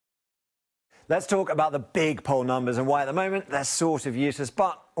Let's talk about the big poll numbers and why at the moment they're sort of useless,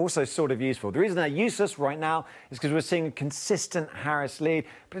 but also sort of useful. The reason they're useless right now is because we're seeing a consistent Harris lead,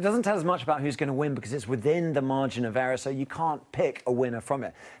 but it doesn't tell us much about who's going to win because it's within the margin of error, so you can't pick a winner from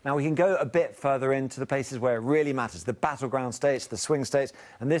it. Now, we can go a bit further into the places where it really matters, the battleground states, the swing states,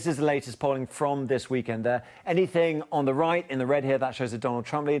 and this is the latest polling from this weekend there. Anything on the right in the red here, that shows a Donald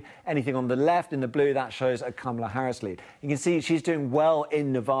Trump lead. Anything on the left in the blue, that shows a Kamala Harris lead. You can see she's doing well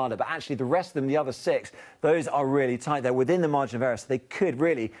in Nevada, but actually the rest of them, the other six, those are really tight. They're within the margin of error, so they could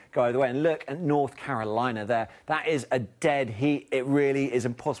really go either way. And look at North Carolina there. That is a dead heat. It really is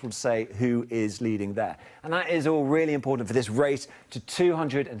impossible to say who is leading there. And that is all really important for this race to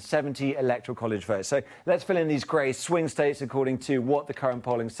 270 electoral college votes. So let's fill in these grey swing states according to what the current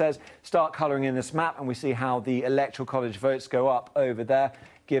polling says. Start colouring in this map and we see how the electoral college votes go up over there.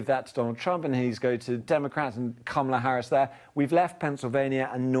 Give that to Donald Trump, and he's go to Democrats and Kamala Harris there. We've left Pennsylvania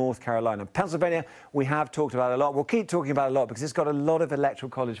and North Carolina. Pennsylvania, we have talked about a lot. We'll keep talking about it a lot because it's got a lot of electoral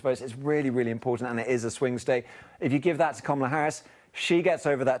college votes. It's really, really important, and it is a swing state. If you give that to Kamala Harris, she gets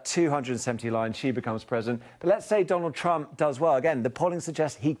over that 270 line, she becomes president. But let's say Donald Trump does well. Again, the polling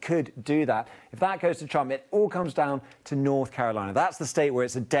suggests he could do that. If that goes to Trump, it all comes down to North Carolina. That's the state where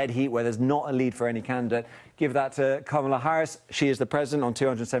it's a dead heat, where there's not a lead for any candidate. Give that to Kamala Harris. She is the president on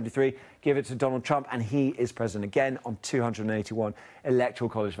 273. Give it to Donald Trump, and he is president again on 281 electoral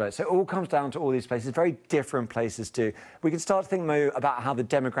college votes. So it all comes down to all these places, very different places too. We can start to think more about how the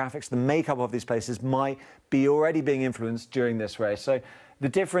demographics, the makeup of these places might be already being influenced during this race. So the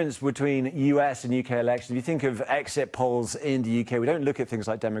difference between US and UK elections, if you think of exit polls in the UK, we don't look at things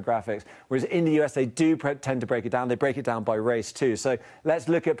like demographics, whereas in the US, they do tend to break it down. They break it down by race too. So let's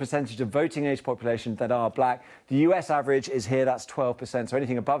look at percentage of voting age population that are black. The US average is here, that's 12%. So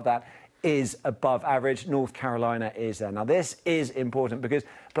anything above that is above average. North Carolina is there. Now, this is important because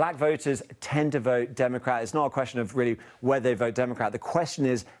black voters tend to vote Democrat. It's not a question of really whether they vote Democrat. The question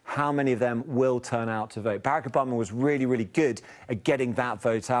is how many of them will turn out to vote. Barack Obama was really, really good at getting that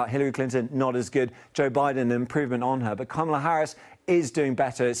vote out. Hillary Clinton, not as good. Joe Biden, an improvement on her. But Kamala Harris is doing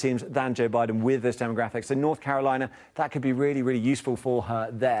better, it seems, than Joe Biden with this demographic. So North Carolina, that could be really, really useful for her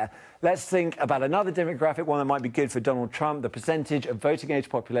there. Let's think about another demographic, one that might be good for Donald Trump, the percentage of voting age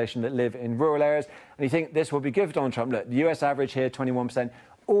population that live in rural areas. And you think this will be good for Donald Trump. Look, the US average here, 21%.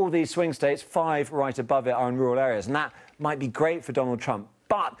 All these swing states, 5 right above it, are in rural areas. And that might be great for Donald Trump.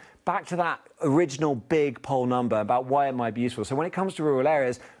 But back to that original big poll number about why it might be useful. So when it comes to rural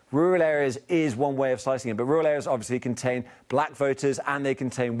areas is one way of slicing it, but rural areas obviously contain black voters and they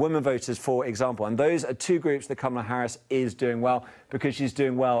contain women voters, for example. And those are two groups that Kamala Harris is doing well because she's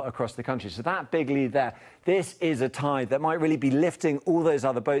doing well across the country. So that big lead there, this is a tide that might really be lifting all those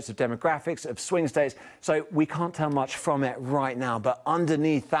other boats of demographics, of swing states. So we can't tell much from it right now, but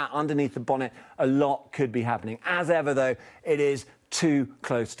underneath that, underneath the bonnet, a lot could be happening. As ever, though, it is too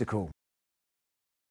close to call.